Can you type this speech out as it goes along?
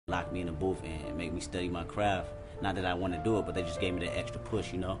lock me in the booth and make me study my craft. Not that I want to do it, but they just gave me that extra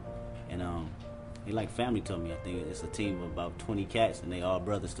push, you know? And they like family to me. I think it's a team of about 20 cats, and they all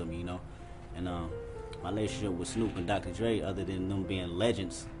brothers to me, you know? And my relationship with Snoop and Dr. Dre, other than them being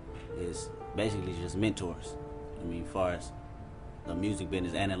legends, is basically just mentors. I mean, as far as the music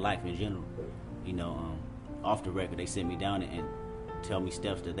business and in life in general. You know, off the record, they sit me down and tell me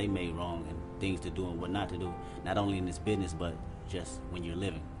steps that they made wrong and things to do and what not to do, not only in this business, but just when you're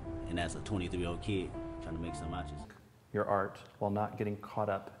living. And as a 23-year-old kid, trying to make some out of your art while not getting caught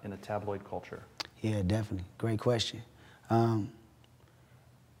up in a tabloid culture? Yeah, definitely. Great question.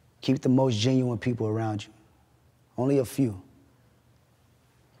 Keep the most genuine people around you. Only a few.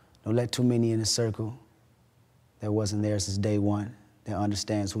 Don't let too many in the circle that wasn't there since day one, that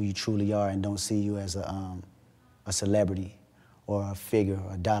understands who you truly are and don't see you as a celebrity or a figure,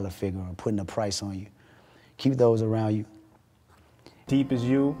 or a dollar figure, or putting a price on you. Keep those around you. Deep as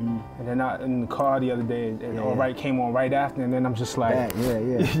You, and then I in the car the other day, and All Right came on right after, and then I'm just like, yeah.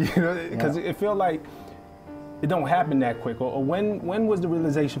 You know, because it felt like it don't happen that quick. Or when was the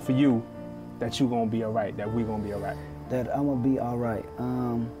realization for you that you gonna be all right, that we gonna be all right? That I'm gonna be all right.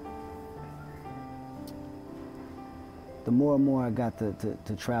 The more and more I got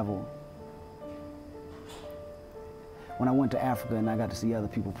to travel, when I went to Africa and I got to see other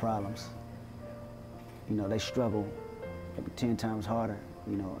people's problems, you know, they struggle maybe 10 times harder,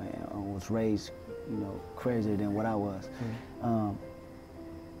 you know, and I was raised, you know, crazier than what I was.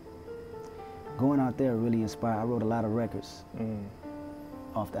 Going out there really inspired. I wrote a lot of records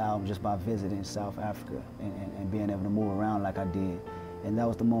off the album just by visiting South Africa and being able to move around like I did. And that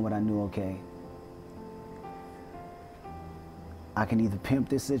was the moment I knew, okay, I can either pimp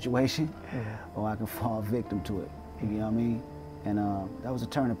this situation or I can fall victim to it. You know what I mean? And that was a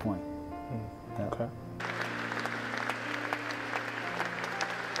turning point. Okay.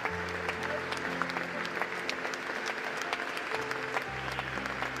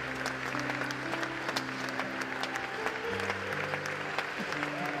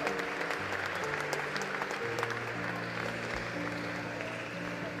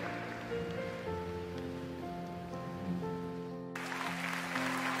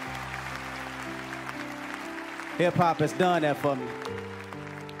 Hip-hop has done that for me.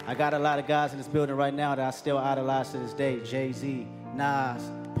 I got a lot of guys in this building right now that I still idolize to this day. Jay-Z, Nas,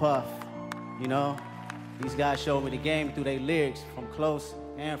 Puff, you know? These guys showed me the game through their lyrics from close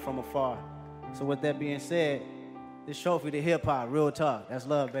and from afar. So with that being said, this trophy to hip-hop, real talk. That's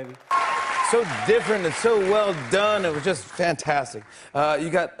love, baby. So different and so well done. It was just fantastic. You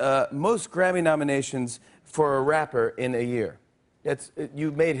got most Grammy nominations for a rapper in a year.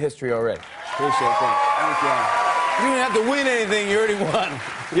 You made history already. Appreciate that. Thank you. You didn't have to win anything, you already won.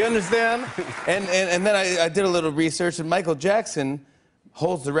 You understand? And then I did a little research, and Michael Jackson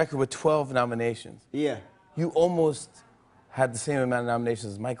holds the record with 12 nominations. Yeah. You almost had the same amount of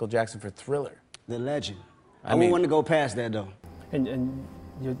nominations as Michael Jackson for Thriller. The legend. I wouldn't want to go past that, though. And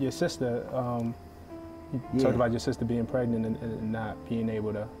your sister, you talked about your sister being pregnant and not being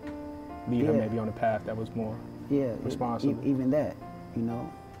able to lead her maybe on a path that was more responsible. Even that, you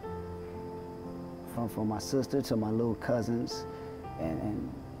know. From my sister to my little cousins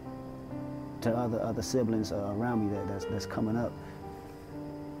and to other siblings around me that's coming up.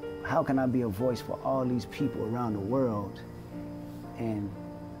 How can I be a voice for all these people around the world and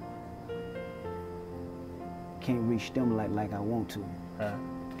can't reach them like I want to?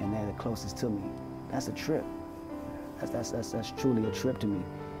 And they're the closest to me. That's a trip. That's truly a trip to me.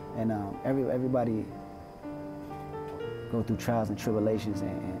 And everybody go through trials and tribulations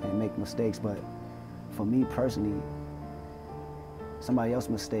and make mistakes, but for me personally, somebody else's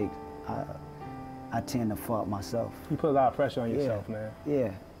mistake, I tend to fault myself. You put a lot of pressure on yourself, man. Yeah.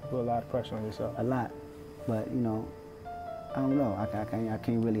 You put a lot of pressure on yourself. A lot. But, you know, I don't know. I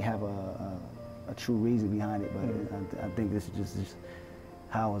can't really have a true reason behind it, but I think this is just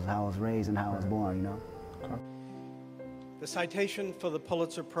how I was raised and how I was born, you know? Okay. The citation for the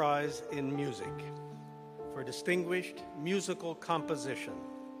Pulitzer Prize in Music for distinguished musical composition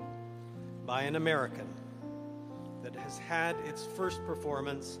by an American that has had its first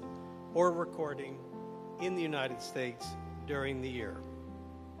performance or recording in the United States during the year.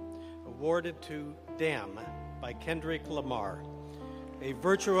 Awarded to Damn by Kendrick Lamar, a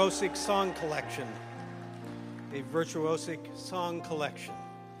virtuosic song collection,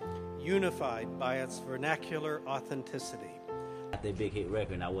 unified by its vernacular authenticity. Got that big hit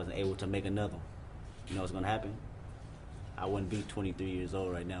record and I wasn't able to make another one. You know what's gonna happen? I wouldn't be 23 years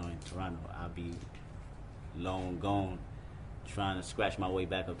old right now in Toronto. I'd be long gone trying to scratch my way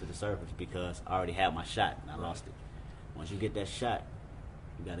back up to the surface because I already had my shot and I lost it. Once you get that shot,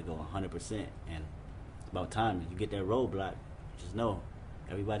 You got to go 100%, and it's about timing. You get that roadblock, just know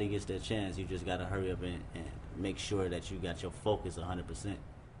everybody gets their chance. You just got to hurry up and make sure that you got your focus 100%.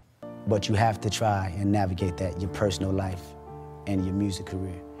 But you have to try and navigate that, your personal life and your music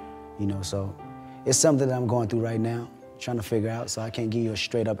career, you know, so it's something that I'm going through right now, trying to figure out, so I can't give you a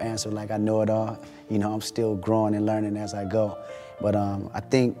straight up answer like I know it all. You know, I'm still growing and learning as I go, but I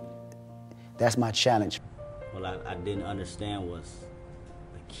think that's my challenge. What I didn't understand was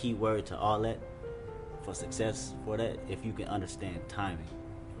the key word to all that, for success for that, if you can understand timing.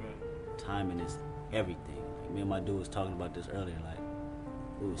 Timing is everything. Like me and my dude was talking about this earlier, like,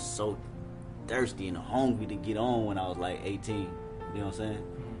 we was so thirsty and hungry to get on when I was like 18, you know what I'm saying?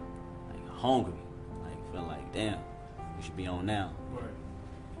 Like hungry, like felt like, damn, we should be on now.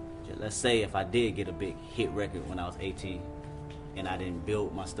 Just, let's say if I did get a big hit record when I was 18 and I didn't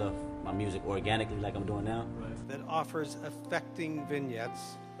build my stuff, my music organically like I'm doing now. That offers affecting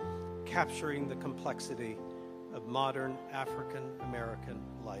vignettes capturing the complexity of modern African-American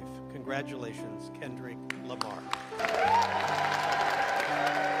life. Congratulations, Kendrick Lamar.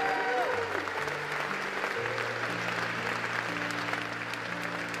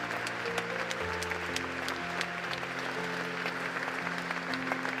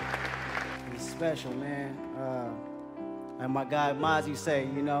 He's special, man. And my guy Mozzie say,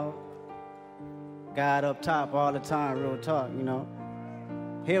 you know, God up top all the time, real talk, you know.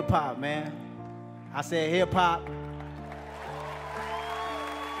 Hip-hop, man. I said hip-hop.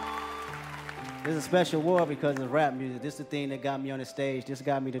 This is a special award because of rap music. This is the thing that got me on the stage. This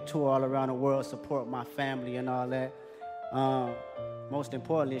got me to tour all around the world, support my family and all that. Most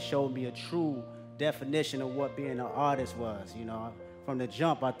importantly, it showed me a true definition of what being an artist was, you know. From the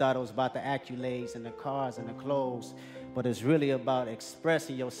jump, I thought it was about the accolades and the cars and the clothes, but it's really about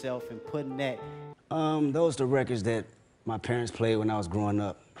expressing yourself and putting that. Those are the records that my parents played when I was growing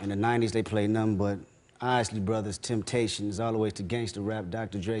up. In the 90s, they played nothing but Isley Brothers, Temptations, all the way to gangster rap,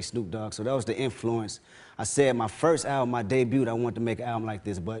 Dr. Dre, Snoop Dogg. So that was the influence. I said my first album, my debut, I wanted to make an album like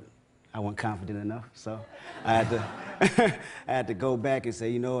this, but I wasn't confident enough. So I had to, I had to go back and say,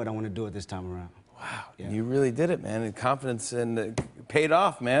 you know what, I want to do it this time around. Wow, Yeah. you really did it, man. And confidence and paid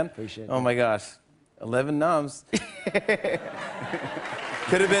off, man. Appreciate Oh that. my gosh, 11 noms. Could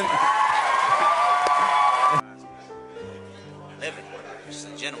have been. Living, just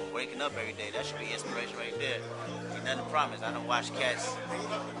in general, waking up every day, that should be inspiration right there. Ain't nothing to promise. I don't watch cats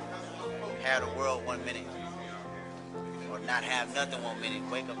have the world 1 minute, or not have nothing 1 minute,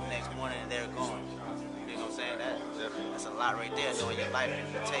 wake up the next morning and they're gone. You know what I'm saying? That's a lot right there, knowing your life can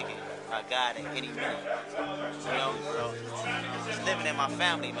be taken by God at any minute. You know, so just living in my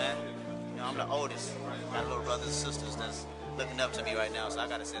family, man. You know, I'm the oldest. Got little brothers and sisters that's looking up to me right now, so I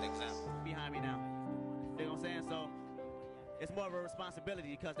gotta set an example. Behind me now. You know what I'm saying? So it's more of a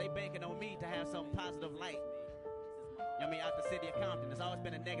responsibility because they banking on me to have some positive light. You know what I mean? Out the city of Compton, there's always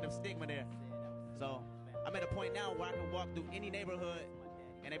been a negative stigma there. So I'm at a point now where I can walk through any neighborhood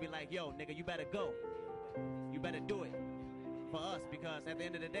and they be like, yo, nigga, you better go. You better do it for us, because at the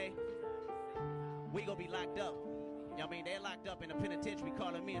end of the day, we gonna be locked up. You know what I mean? They're locked up in the penitentiary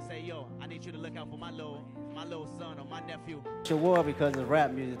calling me and say, yo, I need you to look out for my little son or my nephew. It's a war because of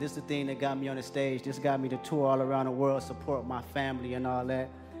rap music. This is the thing that got me on the stage. This got me to tour all around the world, support my family and all that.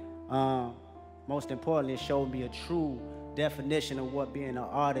 Most importantly, it showed me a true definition of what being an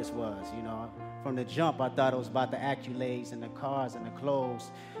artist was, you know. From the jump, I thought it was about the accolades and the cars and the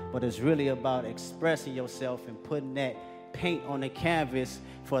clothes, but it's really about expressing yourself and putting that paint on the canvas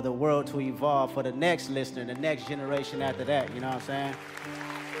for the world to evolve, for the next listener, the next generation after that, you know what I'm saying?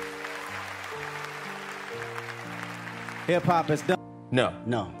 Hip-hop is done. No.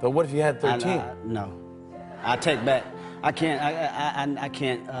 No. But what if you had 13? No. I take back. I can't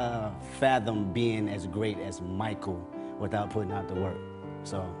fathom being as great as Michael without putting out the work.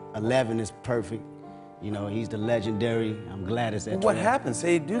 So 11 is perfect. You know, he's the legendary. I'm glad it's at 12. What happens?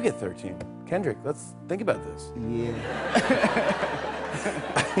 Say you do get 13. Kendrick, let's think about this. Yeah.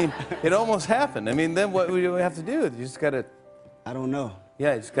 I mean, it almost happened. I mean, then what do you have to do? You just got to... I don't know.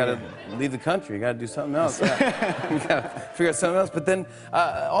 Yeah, you just got to leave the country. You got to do something else. You got to figure out something else. But then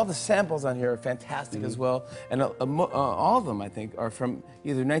all the samples on here are fantastic as well. And all of them, I think, are from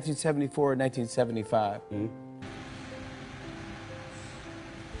either 1974 or 1975.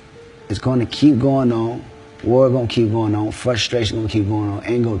 It's going to keep going on. War going to keep going on. Frustration going to keep going on.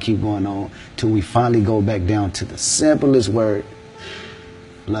 Anger going to keep going on till we finally go back down to the simplest word,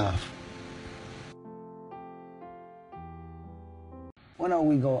 love. When are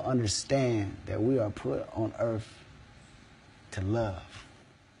we going to understand that we are put on earth to love?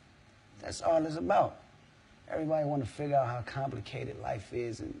 That's all it's about. everybody want to figure out how complicated life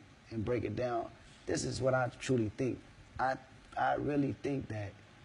is and break it down. This is what I truly think. I really think that